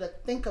intentional. I want you to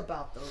think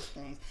about those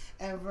things.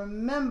 And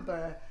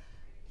remember,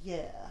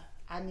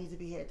 I need to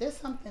be here. There's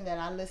something that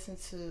I listen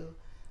to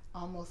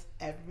almost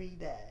every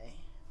day.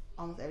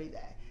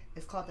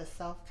 It's called the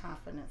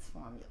self-confidence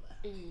formula.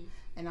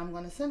 And I'm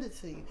going to send it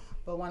to you.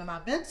 But one of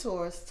my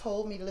mentors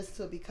told me to listen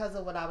to it because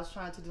of what I was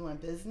trying to do in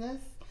business.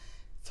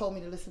 Told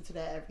me to listen to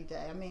that every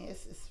day. I mean,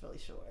 it's really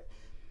short.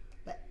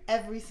 But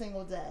every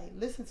single day,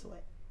 listen to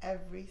it.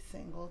 Every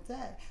single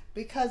day.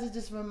 Because it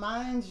just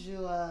reminds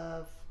you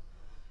of,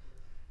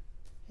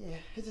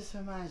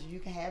 you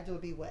can do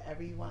it be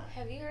whatever you want.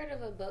 Have you heard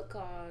of a book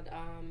called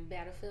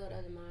Battlefield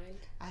of the Mind?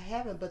 I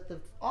haven't, but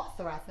the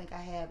author, I think I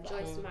have.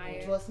 Joyce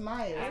Meyer. Joyce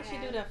Meyer. Didn't she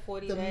do that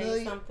 40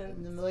 days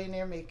something? The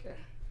Millionaire Maker.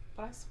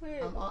 But I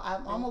swear.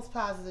 I'm almost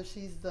positive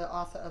she's the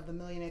author of The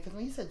Millionaire. Because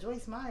when you said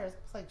Joyce Myers,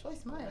 I was like,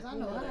 Joyce Myers, I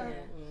know her.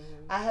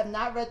 I have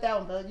not read that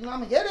one, but I'm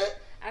going to get it.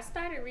 I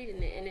started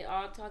reading it, and it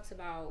all talks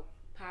about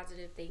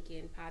positive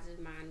thinking, positive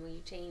mind. When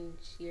you change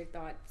your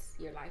thoughts,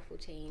 your life will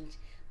change.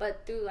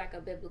 But through like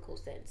a biblical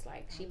sense.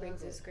 Like she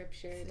brings in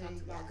scripture,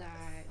 talks about God.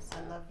 So.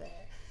 I love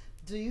that.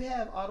 Do you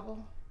have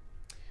Audible?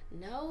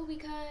 No,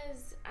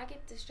 because I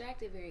get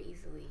distracted very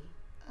easily.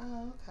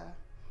 Oh, okay.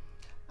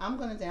 I'm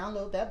going to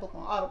download that book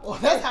on Audible.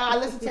 That's how I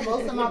listen to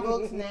most of my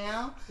books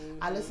now.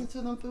 I listen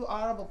to them through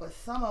Audible, but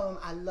some of them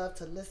I love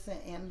to listen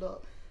and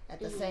look at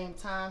the same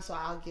time, so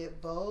I'll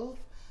get both.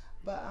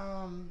 But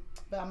I'm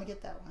gonna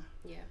get that one.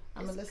 Yeah,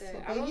 I'm gonna listen to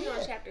it. I'm only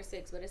on chapter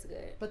 6, but it's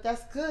good. But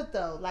that's good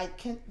though. Like,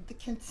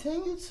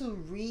 continue to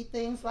read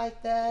things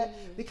like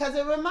that because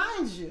it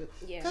reminds you.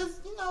 Yeah. Because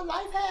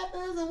life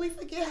happens and we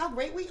forget how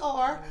great we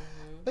are.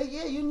 But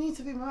you need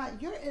to be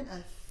reminded. You're in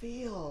a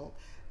field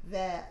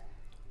that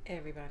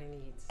everybody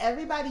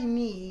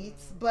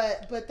needs.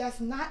 But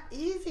that's not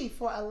easy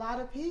for a lot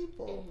of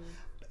people.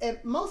 And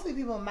mostly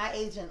people my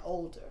age and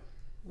older.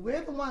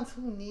 We're the ones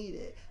who need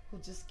it, who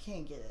just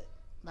can't get it.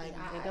 Like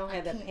They don't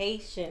have the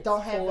patience.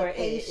 Don't have for the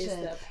patience. It's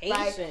the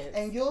patience. Right?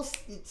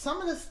 And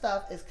some of the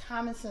stuff is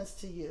common sense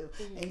to you,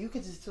 and you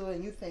can just do it,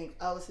 and you think,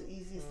 oh, it's the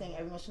easiest thing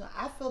everyone should know.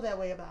 I feel that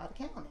way about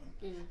accounting.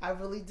 I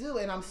really do,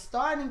 and I'm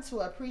starting to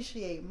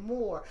appreciate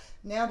more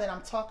now that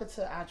I'm talking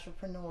to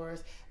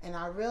entrepreneurs, and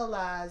I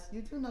realize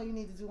you do know you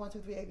need to do 1, 2,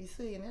 3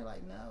 ABC, and they're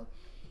like, no.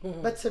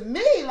 But to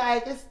me,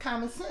 like, it's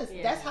common sense.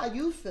 Yeah. That's how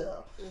you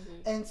feel.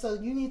 And so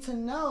you need to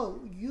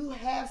know you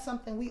have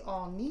something we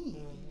all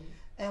need.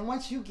 And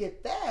once you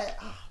get that,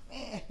 oh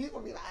man, you're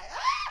going to be like,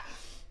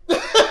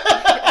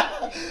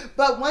 ah!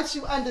 But once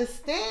you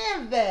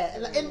understand that,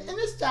 and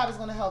this job is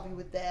going to help you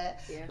with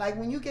that. Yeah. Like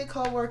when you get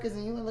coworkers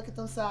and you look at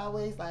them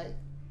sideways, like,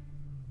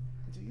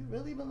 do you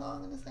really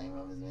belong in the same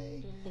room as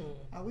me?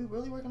 Are we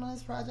really working on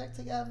this project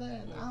together?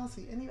 And I don't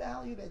see any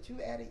value that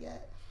you added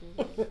yet.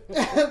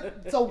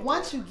 So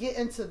once you get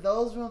into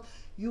those rooms,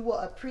 you will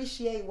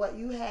appreciate what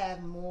you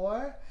have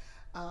more.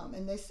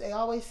 And they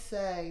always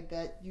say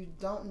that you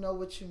don't know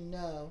what you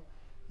know.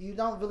 You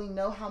don't really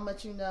know how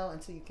much you know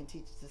until you can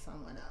teach it to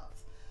someone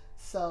else.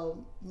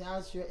 So now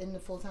as you're in the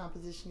full-time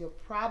position, you'll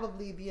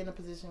probably be in a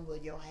position where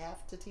you'll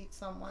have to teach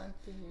someone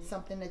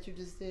something that you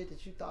just did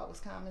that you thought was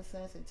common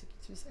sense and took you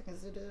 2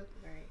 seconds to do.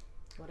 Right.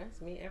 Well,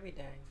 that's me every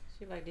day.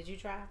 She like, did you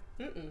try?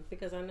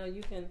 Because I know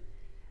you can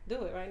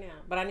do it right now,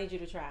 but I need you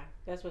to try.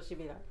 That's what she'd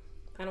be like.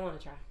 I don't want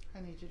to try.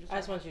 I need you to try. I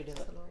just want you to do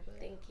just it. a little bit.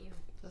 Thank you.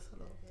 Just a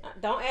little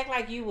bit. Don't act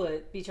like you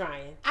would be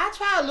trying. I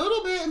try a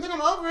little bit and then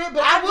I'm over it,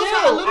 but I will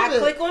try a little I bit.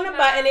 click on the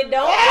button, it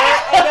don't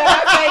work, and then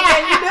I say,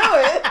 can you do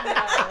it?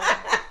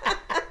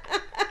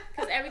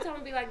 Because every time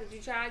I be like, did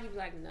you try? You be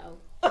like, no.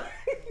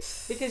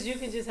 Because you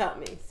can just help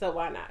me, so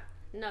why not?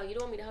 No, you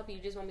don't want me to help you.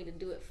 You just want me to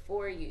do it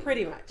for you.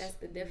 Pretty much. That's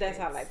the difference. That's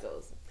how life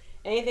goes.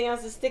 Anything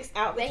else that sticks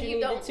out that Then you you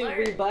needed don't to learn.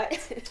 rebut?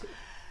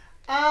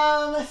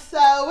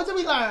 So what did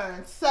we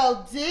learn?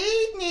 So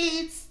Dee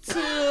needs to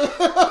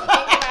Think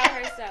about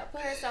herself.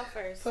 Put herself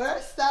first. put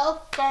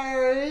herself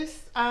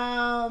first. Put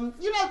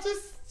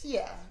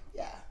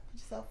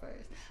yourself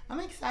first. I'm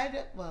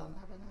excited. Well, I'm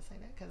not gonna say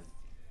that because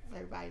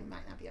everybody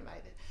might not be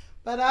invited.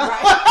 But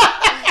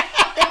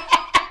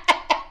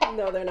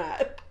No, they're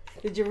not.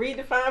 Did you read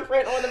the fine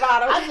print on the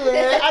bottom? I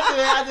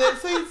did.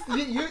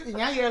 See,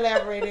 now you're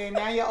elaborating.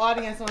 Now your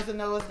audience wants to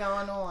know what's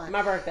going on.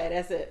 My birthday,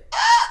 that's it.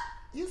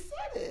 You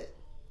said it.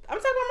 I'm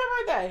talking about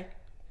my birthday.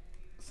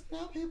 So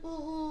now people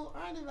who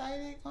aren't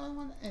invited going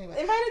on. Anyway,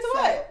 Invited to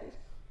what?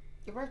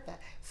 Your birthday.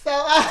 So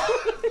I'm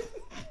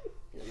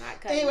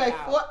not cutting anyway, it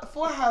out.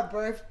 for her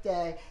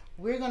birthday,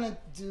 we're gonna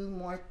do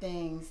more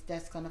things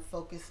that's gonna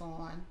focus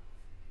on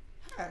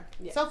her.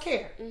 Yes.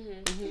 Self-care.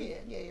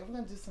 Mm-hmm. Yeah. We're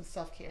gonna do some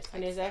self-care.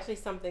 And there's actually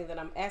something that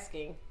I'm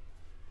asking.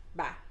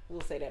 Bye.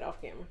 We'll say that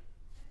off camera.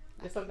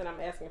 There's something I'm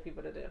asking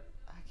people to do.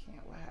 I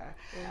can't with her.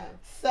 Mhm.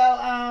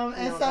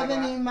 So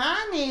then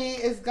Imani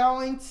is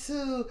going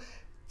to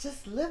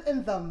just live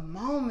in the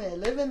moment,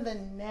 live in the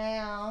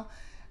now,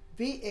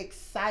 be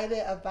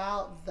excited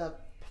about the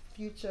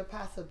future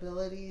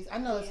possibilities. I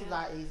know it's a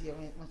lot easier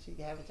once you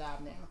have a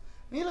job now.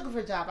 When you're looking for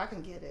a job, I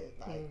can get it.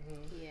 Like,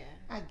 Yeah.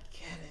 I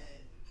get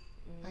it.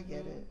 I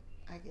get it.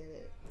 I get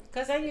it.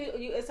 Cause then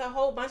you it's a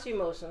whole bunch of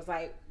emotions.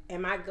 Like,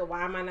 am I good?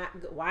 Why am I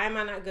not? Why am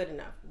I not good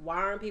enough? Why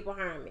aren't people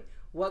hiring me?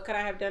 What could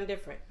I have done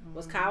different?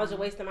 Was college a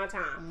waste of my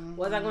time?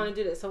 Was I going to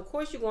do this? So of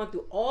course you're going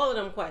through all of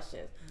them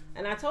questions.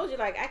 And I told you,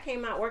 like, I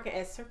came out working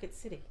at Circuit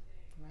City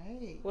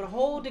Right. with a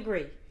whole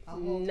degree.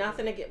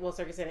 Nothing against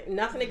Circuit City.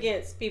 Nothing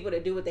against people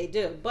that do what they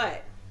do,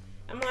 but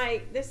I'm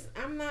like,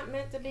 I'm not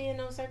meant to be in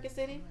no Circuit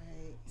City.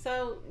 Right.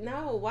 So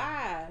no,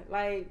 why?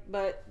 Like,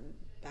 but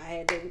I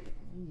had to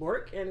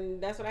work,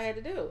 and that's what I had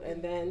to do.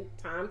 And then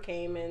time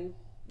came, and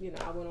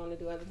I went on to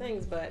do other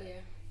things. But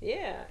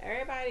yeah,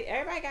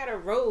 everybody got a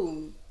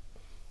road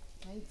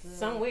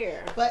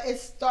somewhere. But it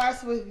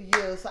starts with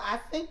you. So I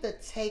think the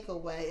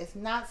takeaway is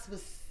not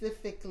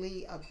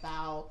specifically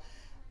about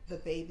the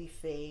baby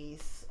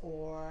face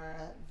or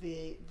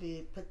the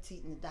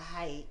petite, the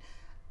height.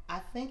 I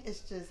think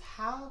it's just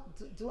how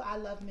do I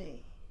love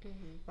me,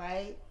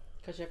 right?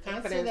 Because your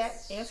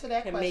confidence answer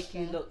that can question. make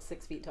you look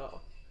 6 feet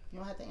tall. You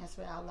don't have to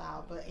answer it out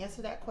loud, but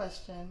answer that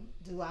question.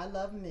 Do I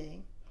love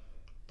me?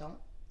 Don't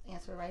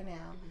answer it right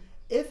now.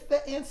 If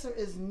the answer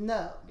is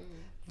no,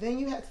 then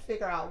you have to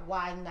figure out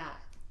why not.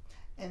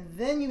 And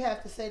then you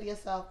have to say to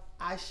yourself,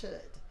 I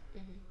should.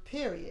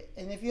 Period.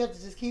 And if you have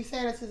to just keep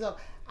saying it to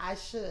yourself, I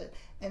should.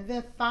 And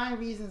then find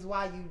reasons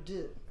why you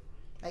do.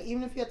 Like,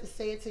 even if you have to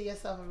say it to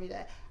yourself every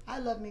day, I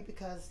love me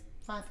because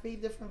find 3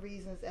 different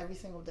reasons every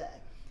single day.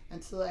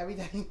 Until every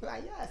day you're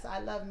like, yes, I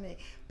love me.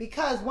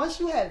 Because once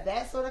you have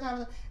that sort of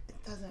conversation,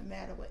 it doesn't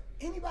matter what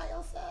anybody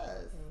else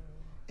says.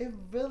 It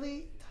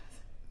really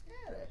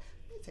doesn't matter.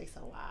 It takes a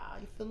while.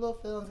 You feel little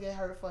feelings get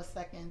hurt for a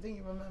second, then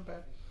you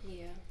remember.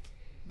 Yeah.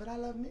 But I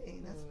love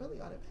me. That's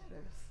really all that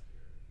matters.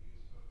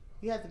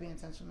 You have to be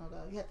intentional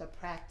though. You have to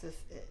practice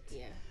it.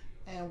 Yeah.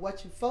 And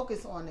what you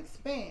focus on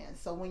expands.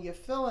 So when you're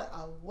feeling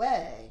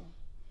away,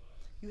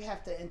 you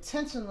have to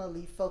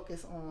intentionally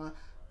focus on,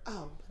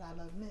 oh, but I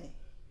love me.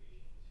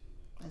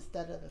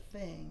 Instead of the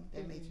thing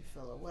that made you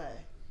feel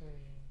away.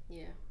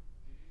 Yeah.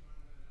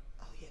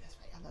 Oh yeah, that's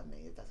right. I love me.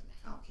 It doesn't matter.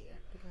 I don't care.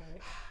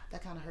 Right.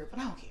 That kind of hurt, but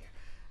I don't care.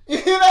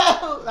 You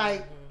know,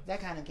 like that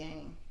kind of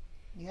game.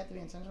 You have to be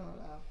intentional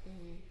though.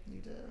 Mm-hmm.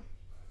 You do.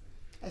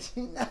 As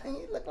you know,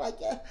 you look like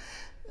your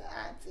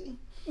auntie.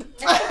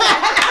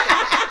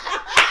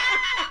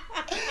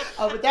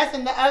 Oh, but that's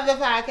in the other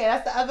podcast.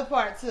 That's the other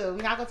part too.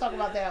 We're not gonna talk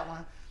about that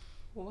one.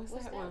 Well, what's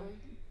that one?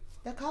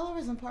 The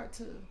colorism part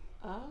 2.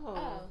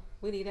 Oh.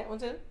 We need that one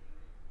too?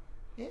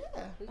 Yeah.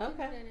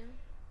 Okay.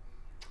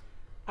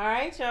 All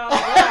right, y'all. Well,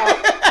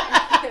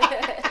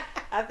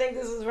 I think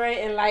this was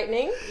very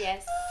enlightening.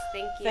 Yes.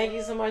 Thank you. Thank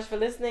you so much for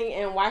listening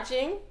and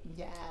watching.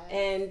 Yeah.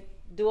 And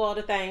do all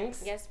the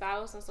things. Yes,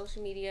 follow us on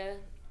social media,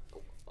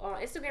 on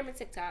Instagram and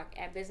TikTok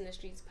at Business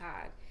Streets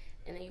Pod.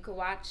 And then you can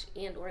watch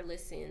and or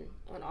listen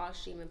on all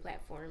streaming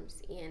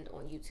platforms and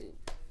on YouTube.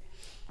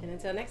 And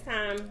until next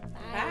time,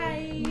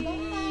 Bye.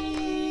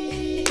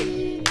 Bye.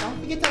 Don't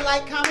forget to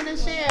like, comment, and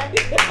share.